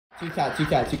Two cat.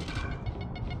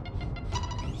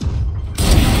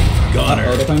 Got her.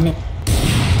 Oh, they're coming mid.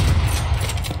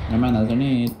 Never mind, that's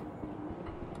underneath.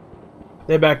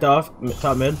 They backed off.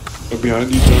 Top mid. They're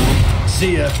behind you, Tony.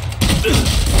 See ya.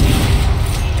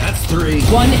 That's 3.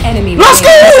 One enemy. Let's go!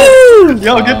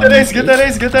 Yo, get that ace, get that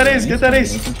ace, get that ace, get that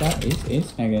ace.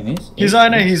 Ace, again, ace. He's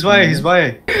on it, he's by. Nice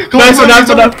one.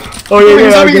 Oh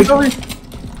yeah, good.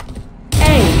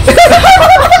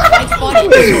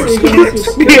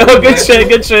 Yo, good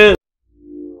shit.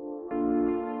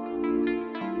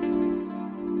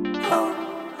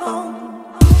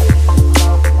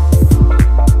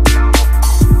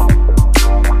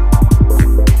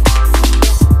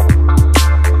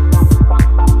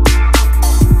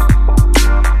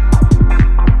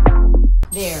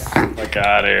 Fuck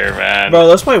out of here, man. Bro,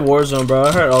 let's play Warzone, bro.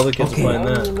 I heard all the kids are playing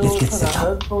that.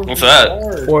 What's that?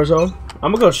 Warzone?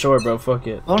 I'm gonna go short, bro. Fuck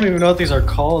it. I don't even know what these are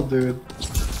called, dude.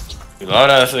 You loud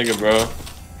ass nigga, bro.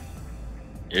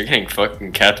 You're getting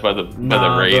fucking capped by the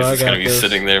rays. Bro, It's gonna be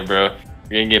sitting there, bro.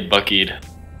 You're gonna get buckied.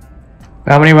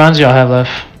 How many rounds y'all have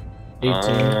left? 18.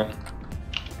 Yeah,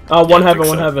 one I heaven, think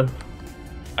one so. heaven.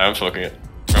 I'm smoking it.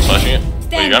 I'm flashing it.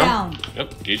 Wait, you got down. him? Yep,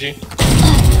 GG.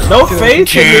 No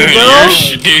faith in me,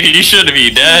 bro. Dude, you should be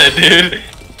dead, dude.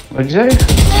 What'd you say?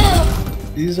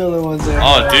 These are the ones that.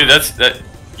 Oh, dude, that.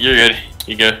 You're good.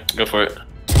 You go for it.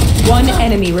 One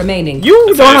enemy remaining.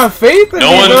 You don't have faith in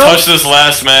No me, one bro. touched this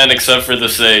last man except for the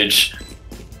sage.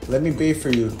 Let me bait for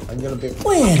you. I'm gonna bait.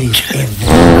 Oh,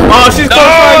 she's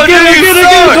No, get it.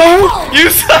 you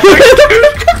suck,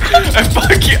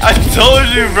 dude. I told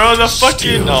you, bro. The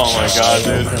fucking. Oh my god,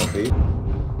 dude.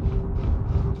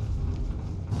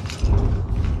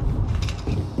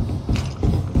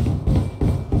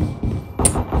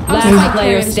 Last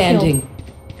player standing.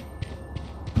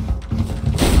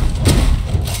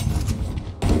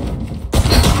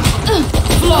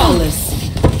 Flawless.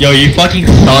 Yo, you fucking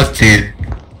suck, dude.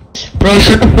 Bro,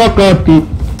 shut the fuck up, dude.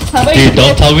 Dude,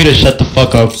 don't tell me to shut the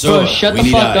fuck up. Bro, shut the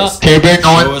fuck up. Care Bear,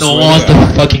 no one wants to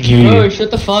fucking hear Bro, you. shut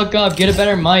the fuck up. Get a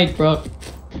better mic, bro.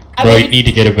 Bro, you need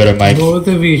to get a better mic. Both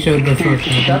of you shut the fuck up.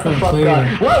 Shut the fuck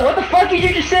up. What the fuck did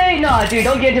you just say? Nah, dude,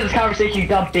 don't get into this conversation, you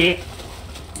dumb bitch.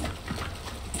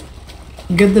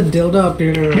 Get the dildo up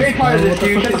here. You ain't part of this,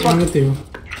 dude. Shut the fuck with you?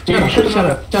 Shut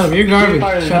up. You're garbage.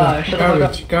 Shut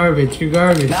up.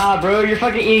 Garbage. Nah, bro, you're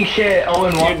fucking eating shit.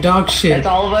 0-1. You're dog shit. That's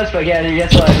all of us, but yeah,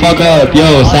 guess Shut what? the fuck up.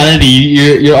 Yo, Sanity,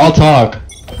 you're all talk.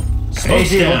 Hey,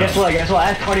 dude, well, guess what?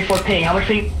 I have 24 ping. How much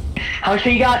ping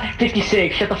you got?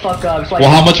 56. Shut the fuck up. Well,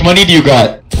 how much money do you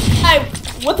got?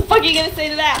 What the fuck are you gonna say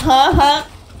to that, huh?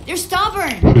 You're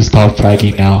stubborn. Who's top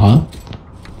fragging now, huh?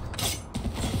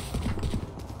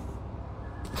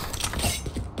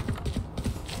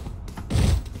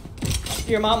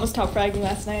 Your mom was top fragging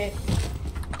last night.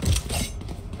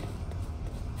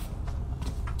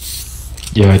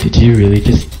 Yo, did you really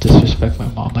just disrespect my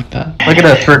mom like that? Look at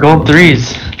us, we're gold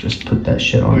threes. Just put that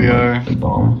shit on the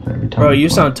bomb every time. Bro, you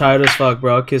sound tired as fuck,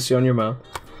 bro. I'll kiss you on your mouth.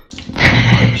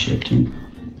 Shit, too.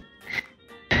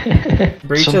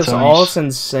 Breach is all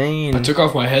insane. I took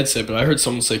off my headset, but I heard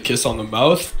someone say "kiss on the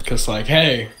mouth" because, like,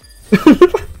 hey. I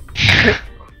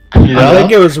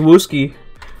think it was Wooski.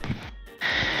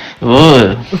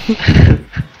 Wooski,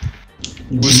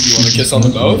 you want to kiss on the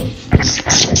mouth?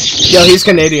 Yo, he's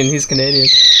Canadian.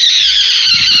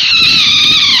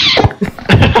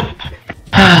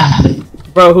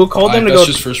 Bro, who called them to go? That's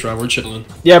just first round. We're chilling.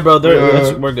 Yeah, bro,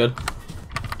 we're good.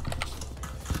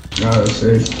 No,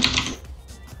 safe.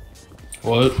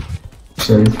 What?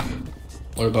 Safe.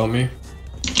 What about me?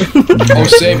 Oh,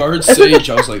 save. I heard Sage.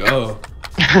 I was like, oh.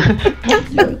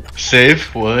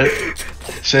 Save what?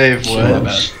 Save Shit, my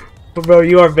bad. Bro,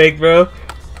 you are big, bro.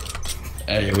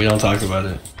 Hey, we don't talk about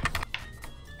it.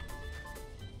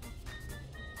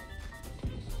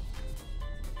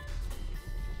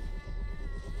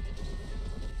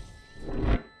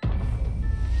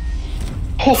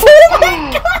 Oh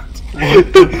my god!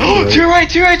 What the? Oh, to your right!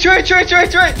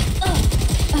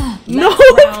 No.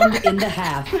 Round in the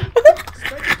half.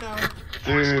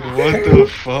 Dude, what the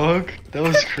fuck? That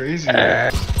was crazy.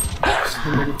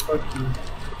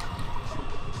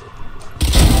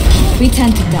 We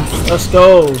tend to dust. Let's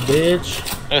go, bitch.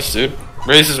 Nice, dude.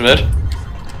 Raise his mid.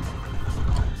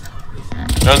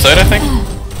 You're outside, I think?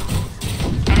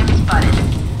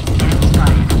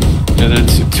 Yeah,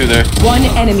 there's two there. One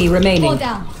enemy remaining.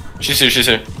 She's here. She's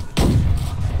there.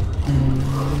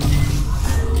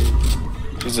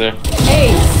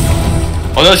 Ace.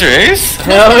 Oh, that was your ace?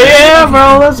 Hell yeah,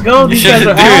 bro. Let's go. These guys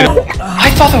are out.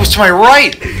 I thought that was to my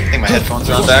right! I think my headphones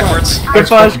are on backwards. Good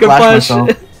flash.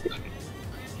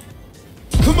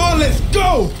 Come on, let's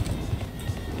go!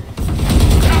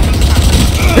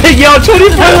 Yo,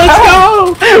 24, let's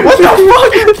go! What the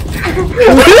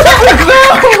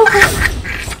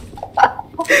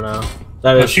fuck? No,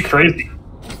 that is She crazy.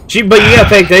 But you gotta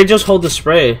think they just hold the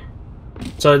spray,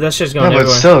 so that's just going No, but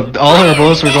everywhere. still, all her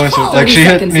bullets were going to. Like, she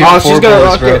hit me Oh, with 4 she's gonna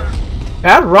bullets, bro. rocket.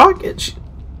 Bad rocket.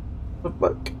 What the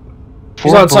fuck?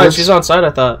 She's 4 on side. bullets. She's on side. I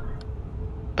thought.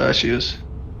 She is.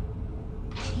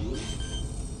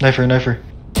 Knife her, knife her.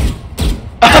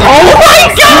 Oh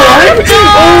my god!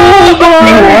 Oh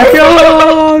my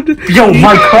god! Yo,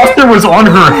 my crosshair was on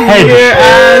her head. Your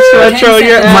ass, Retro.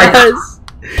 Your ass.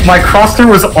 My crosshair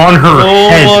was on her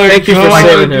head. Thank you for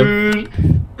saving him.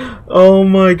 Oh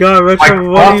my god, Retro,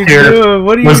 what are you doing?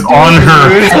 What are you was doing? on her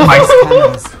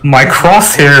head. My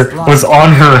crosshair was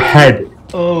on her head.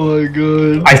 Oh my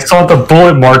god. I saw the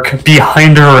bullet mark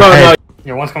behind her head.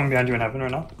 Yo, one's coming behind you in heaven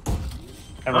right now.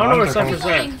 I don't know where Cypher's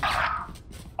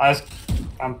at.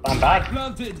 I'm back.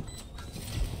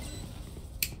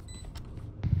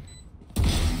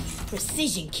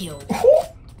 Precision kill.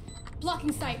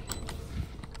 Blocking sight.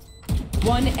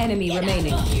 One enemy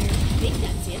remaining.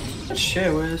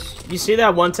 Shit, Wiz. You see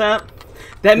that one tap?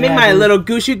 That made my little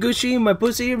Gucci my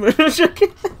pussy. We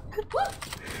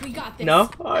got this. No?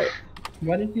 Alright.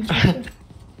 What did you just say?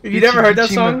 You never heard that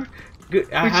Gucci, song?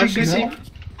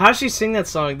 How does she sing that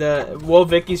song?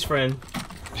 Vicky's friend.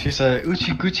 She said,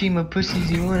 Uchi Gucci, my pussies,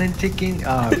 you wanna take in?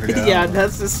 Oh, I forgot. Yeah,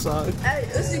 that's the song. Hey,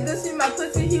 Uchi Gucci, my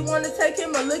pussy, he wanna take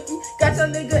him a lookie. Got your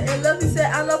nigga in love, he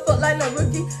said, I don't fuck like no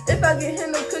rookie. If I get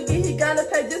him no cookie, he gotta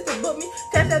pay just to book me.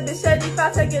 Catch that bitch shady, if I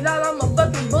take it out, I'm a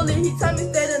fucking bully. He told me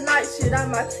stay the night, shit, I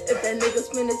might. If that nigga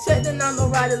spin a check, then I'm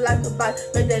gonna ride it like a bike.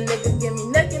 Make that nigga give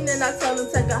me neck, and then I tell him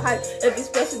take a hike. If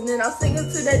he's special, then I'll sing him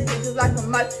to that dick just like a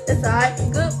mic. That's alright.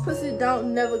 Good pussy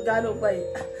don't never gotta wait.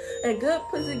 And good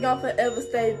pussy gon' forever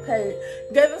stay paid.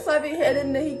 Gave him sloppy head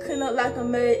and then he clean up like a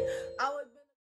maid.